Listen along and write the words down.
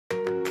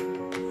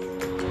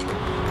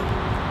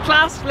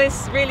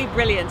Classlist's really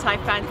brilliant. I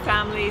found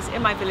families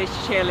in my village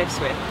to share lifts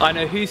with. I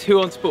know who's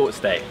who on sports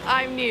day.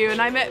 I'm new and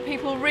I met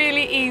people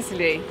really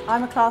easily.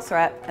 I'm a class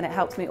rep and it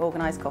helps me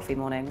organise coffee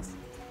mornings.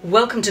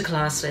 Welcome to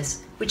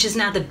Classlist, which is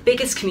now the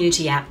biggest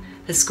community app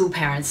for school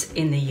parents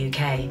in the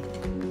UK.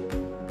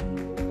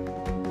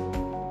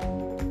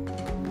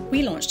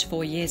 We launched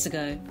 4 years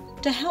ago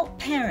to help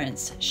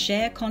parents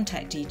share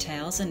contact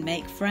details and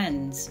make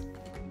friends.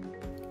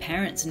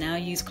 Parents now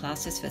use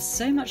Classlist for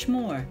so much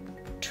more: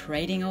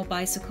 trading old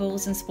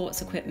bicycles and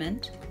sports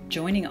equipment,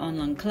 joining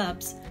online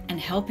clubs, and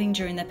helping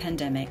during the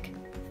pandemic.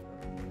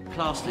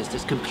 Classlist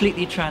has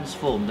completely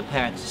transformed the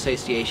Parents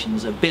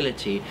Association's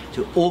ability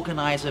to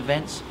organise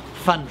events,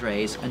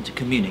 fundraise and to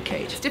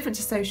communicate. It's different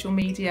to social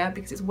media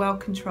because it's well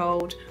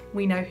controlled.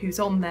 We know who's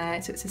on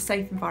there, so it's a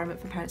safe environment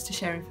for parents to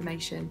share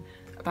information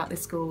about their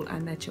school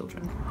and their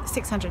children.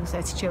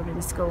 630 children in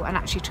the school, and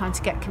actually trying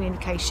to get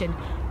communication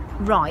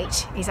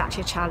right is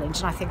actually a challenge,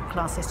 and I think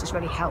Classlist has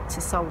really helped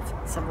to solve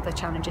some of the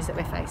challenges that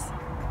we face.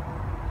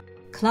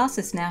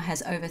 Classlist now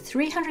has over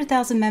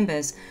 300,000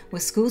 members,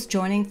 with schools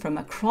joining from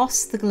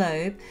across the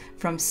globe,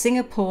 from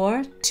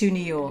Singapore to New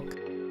York.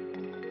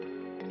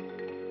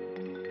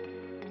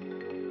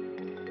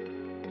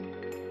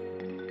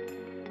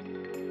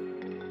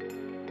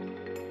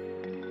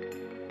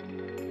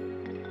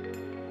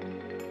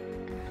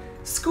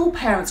 School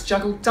parents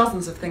juggle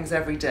dozens of things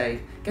every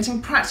day.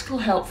 Getting practical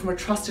help from a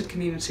trusted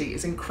community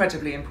is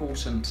incredibly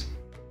important.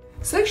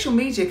 Social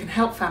media can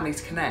help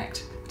families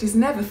connect, but is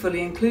never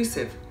fully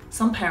inclusive.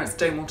 Some parents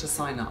don't want to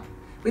sign up.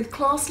 With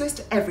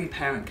Classlist, every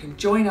parent can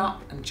join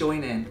up and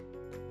join in.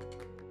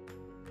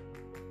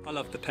 I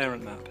love the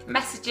parent map.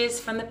 Messages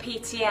from the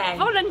PTA.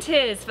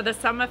 Volunteers for the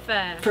summer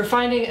fair. For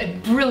finding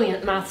a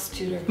brilliant maths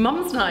tutor.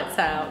 Mum's nights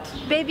out.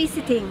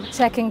 Babysitting.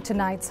 Checking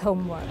tonight's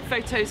homework.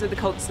 Photos of the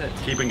concert.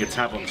 Keeping a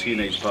tab on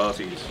teenage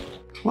parties.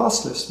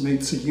 Classlist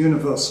meets a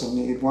universal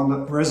need, one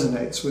that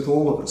resonates with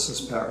all of us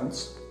as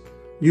parents.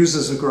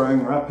 Users are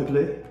growing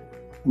rapidly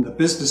and the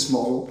business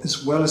model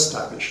is well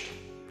established.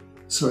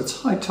 So it's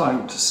high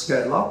time to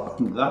scale up,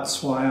 and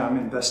that's why I'm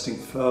investing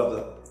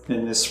further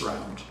in this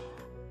round.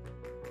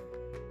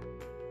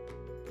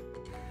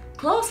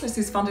 Classlist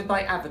is funded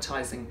by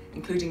advertising,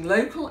 including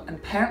local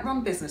and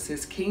parent-run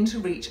businesses keen to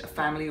reach a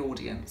family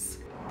audience.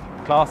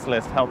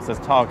 Classlist helps us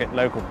target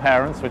local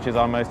parents, which is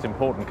our most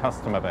important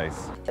customer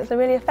base. It's a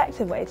really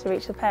effective way to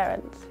reach the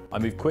parents. I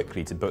moved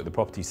quickly to book the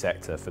property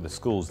sector for the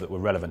schools that were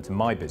relevant to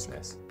my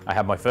business. I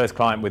had my first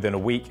client within a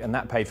week, and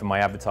that paid for my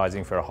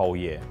advertising for a whole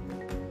year.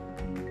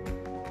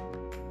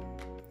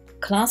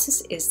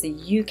 Classlist is the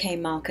UK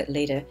market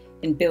leader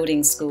in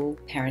building school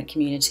parent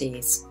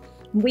communities.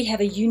 We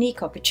have a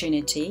unique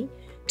opportunity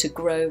to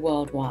grow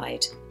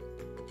worldwide.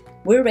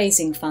 We're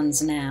raising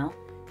funds now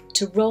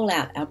to roll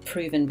out our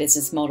proven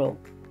business model.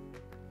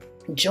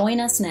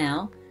 Join us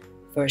now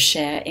for a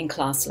share in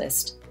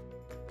Classlist.